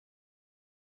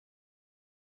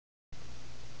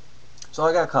So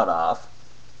I got cut off.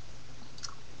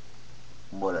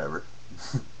 Whatever.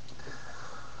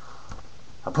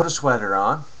 I put a sweater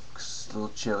on, 'cause it's a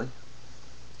little chilly.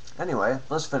 Anyway,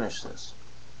 let's finish this.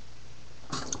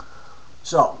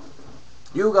 So,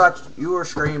 you were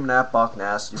screaming at Buck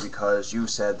Nasty because you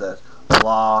said that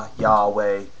Allah,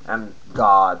 Yahweh, and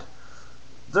God,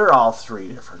 they're all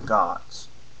three different gods.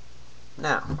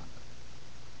 Now,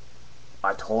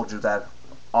 I told you that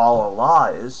all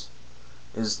Allah is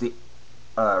the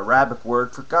Arabic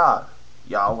word for God.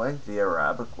 Yahweh, the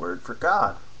Arabic word for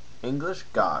God. English,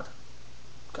 God.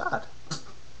 God.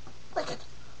 Wicked.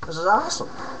 This is awesome.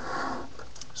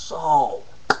 So,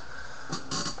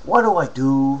 what do I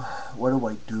do? What do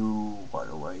I do? What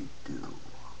do I do?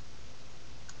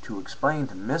 To explain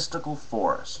to Mystical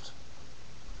Forest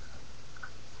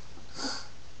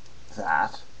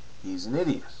that he's an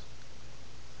idiot.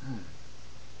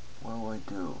 What do I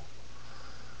do?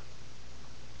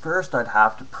 First, I'd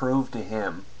have to prove to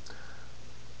him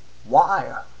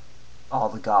why all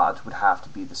the gods would have to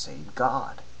be the same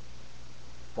God.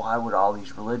 Why would all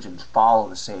these religions follow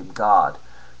the same God?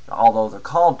 Although they're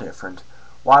called different,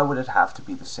 why would it have to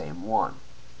be the same one?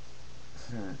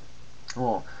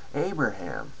 Well,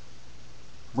 Abraham,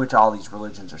 which all these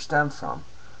religions are stemmed from,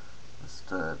 is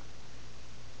the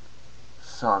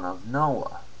son of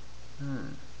Noah.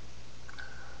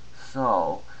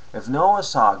 So, if Noah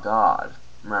saw God,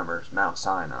 remember, it's Mount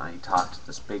Sinai, he talked to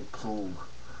this big plume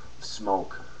of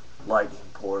smoke,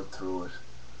 lightning poured through it.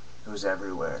 It was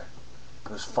everywhere.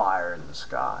 It was fire in the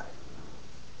sky.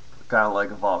 Kind of like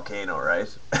a volcano,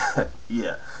 right?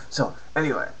 Yeah. So,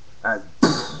 anyway,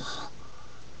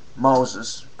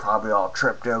 Moses, probably all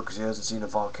tripped out because he hasn't seen a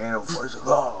volcano before. He's like,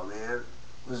 oh man,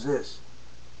 what's this?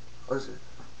 What's it?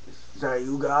 Is that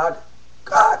you, God?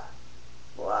 God!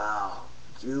 Wow,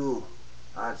 it's you.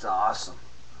 That's awesome.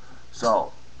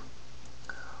 So,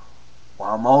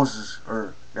 while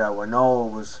when Noah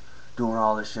was doing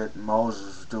all this shit and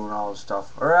Moses was doing all this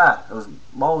stuff, it was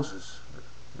Moses.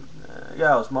 It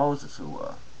was Moses who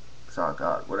saw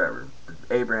God, whatever.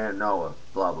 Abraham, Noah,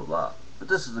 blah, blah, blah. But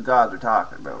this is the God they're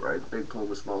talking about, right? The big plume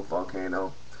of smoke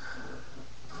volcano.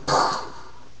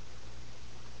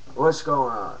 What's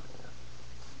going on?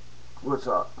 What's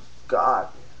up? God.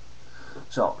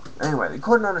 So, anyway, they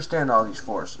couldn't understand all these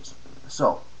forces.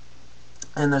 So,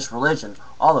 in this religion,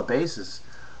 all the basis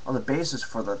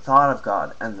for the thought of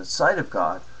God and the sight of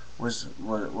God was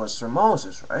through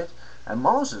Moses, right? And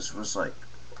Moses was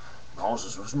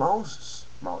Moses.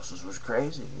 Moses was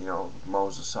crazy.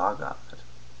 Moses saw God.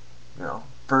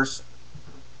 First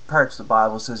parts of the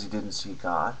Bible says he didn't see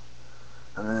God.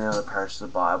 And then the other parts of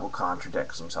the Bible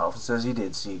contradicts himself and says he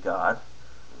did see God.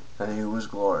 And he was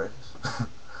glorious.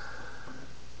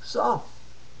 So,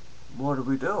 what do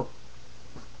we do?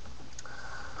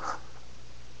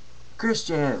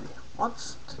 Christianity.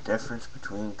 What's the difference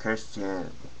between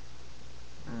Christianity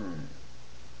and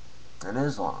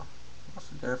Islam? What's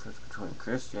the difference between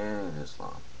Christianity and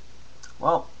Islam?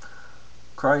 Well,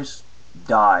 Christ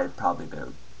died probably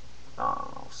about,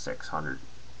 600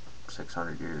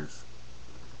 years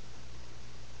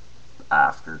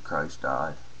after Christ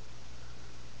died.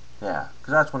 Yeah,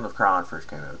 because that's when the Quran first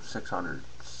came out,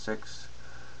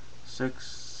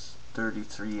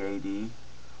 633 AD.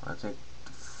 I think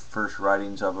the first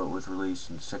writings of it was released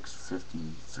in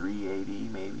 653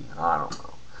 AD, maybe. I don't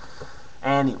know.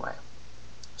 Anyway,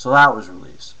 so that was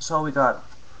released. So we got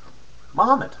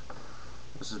Muhammad.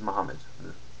 This is Muhammad.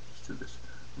 Let's do this.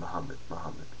 Muhammad.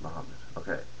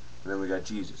 Okay. And then we got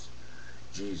Jesus.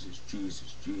 Jesus.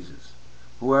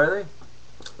 Who are they?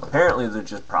 Apparently they're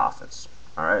just prophets.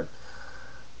 Alright?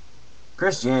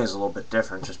 Christianity is a little bit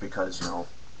different just because,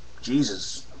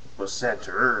 Jesus was sent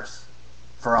to earth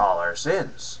for all our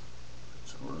sins.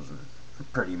 So it was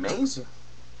pretty amazing.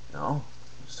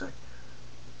 It's like,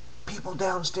 people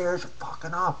downstairs are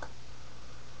fucking up.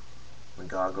 And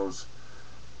God goes,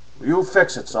 you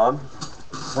fix it, son.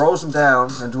 Throws him down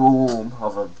into a womb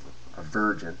of a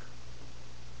virgin.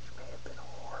 She may have been a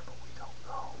whore, but we don't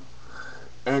know.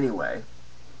 Anyway,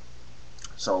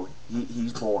 so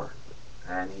he's born,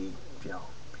 and he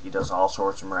does all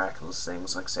sorts of miraculous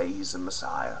things, like say he's the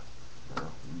Messiah.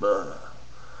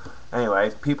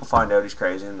 Anyway, people find out he's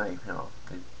crazy, and they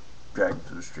drag him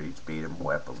through the streets, beat him,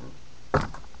 whip him,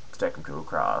 stick him to a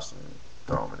cross, and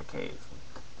throw him in a cave.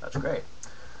 That's great.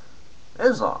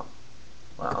 Islam.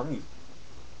 Well, you've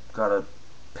got a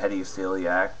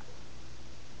pedophiliac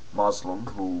Muslim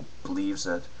who believes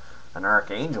that an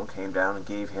archangel came down and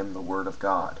gave him the word of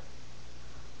God.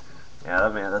 Yeah,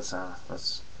 man, that's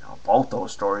both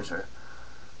those stories are,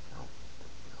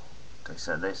 they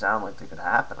said they sound like they could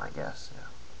happen, I guess. Yeah.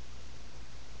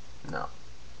 No.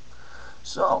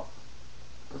 So,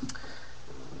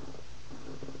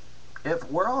 if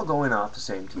we're all going off the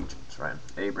same teachings, right?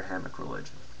 Abrahamic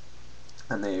religion.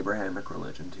 And the Abrahamic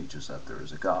religion teaches that there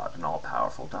is a God, an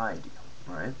all-powerful deity,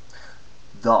 right?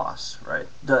 Thus, right,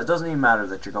 it doesn't even matter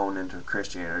that you're going into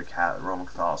Christianity or Roman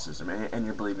Catholicism and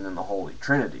you're believing in the Holy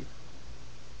Trinity.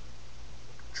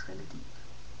 Trinity.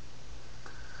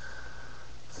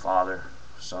 Father,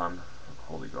 Son,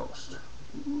 Holy Ghost.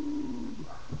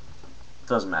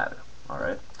 Doesn't matter,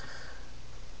 alright?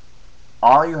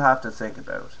 All you have to think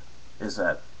about is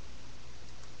that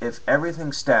if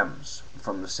everything stems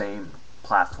from the same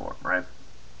platform, right?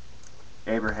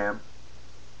 Abraham,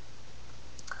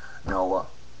 Noah,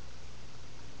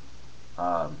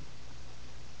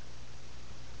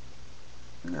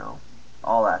 you know,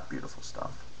 all that beautiful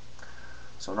stuff.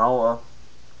 So Noah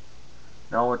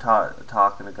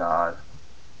talking to God,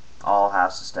 all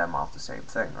has to stem off the same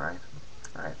thing, right?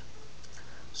 Right.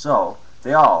 So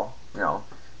they all,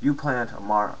 you plant a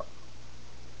mushroom,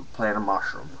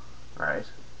 right?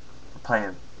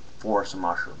 Plant forest of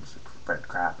mushrooms, spread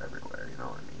crap everywhere. You know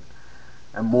what I mean?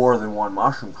 And more than one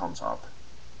mushroom comes up.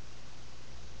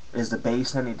 Is the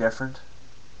base any different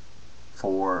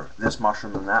for this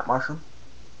mushroom than that mushroom?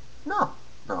 No.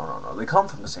 No. They come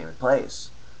from the same place.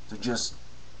 They're just,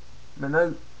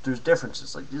 there's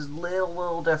differences, like just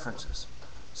little differences.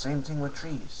 Same thing with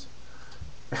trees.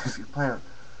 If you plant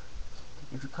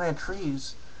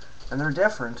trees and they're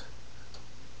different,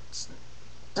 it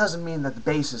doesn't mean that the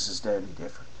basis is any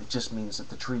different. It just means that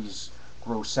the trees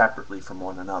grow separately from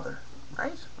one another.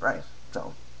 Right.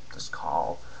 So just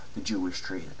call the Jewish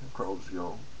tree that grows,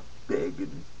 big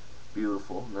and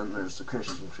beautiful, and then there's the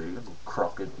Christian tree,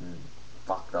 crooked and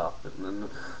fucked up, and then the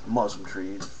Muslim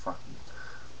tree fucking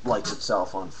lights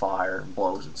itself on fire and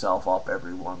blows itself up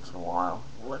every once in a while.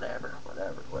 Whatever.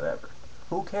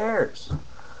 Who cares?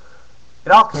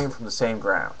 It all came from the same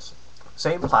grounds,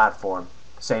 same platform,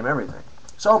 same everything.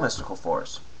 So, Mystical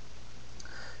Force,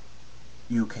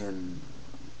 you can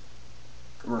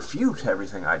refute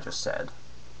everything I just said,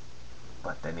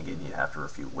 but then again, you have to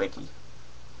refute Wiki.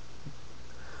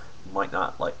 You might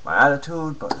not like my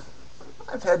attitude, but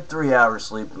I've had 3 hours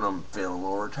sleep and I'm feeling a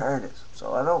little retarded,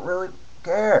 so I don't really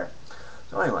care.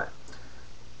 So anyway,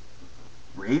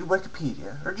 read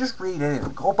Wikipedia, or just read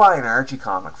anything. Go buy an Archie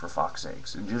comic, for fuck's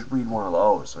sakes, and just read one of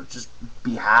those. So just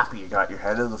be happy you got your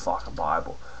head in the fucking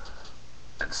Bible.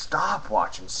 And stop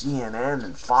watching CNN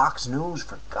and Fox News,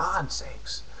 for God's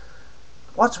sakes.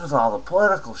 What's with all the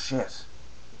political shit?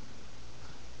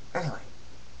 Anyway,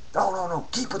 no,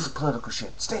 keep with the political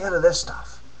shit. Stay out of this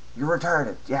stuff. You're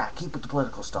retarded. Yeah, keep with the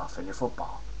political stuff and your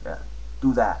football. Yeah,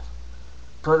 do that.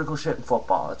 Political shit and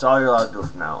football. That's all you're allowed to do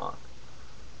from now on.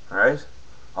 Alright?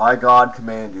 I, God,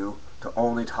 command you to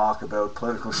only talk about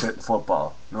political shit and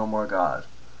football. No more God.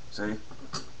 See?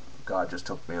 God just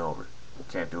took me over.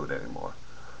 Can't do it anymore.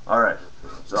 Alright,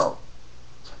 so,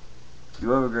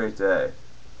 you have a great day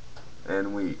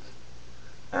and week.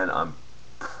 And I'm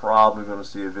probably going to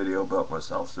see a video about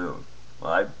myself soon.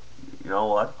 Well, you know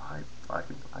what? I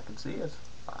can see it.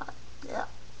 Yeah,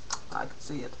 I can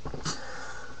see it.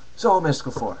 So,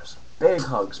 Mystical Force. Big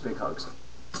hugs.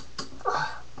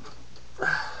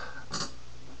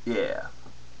 Yeah.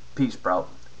 Peace, bro.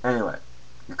 Anyway,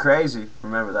 you're crazy.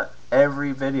 Remember that.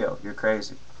 Every video, you're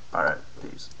crazy. Alright,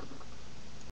 peace.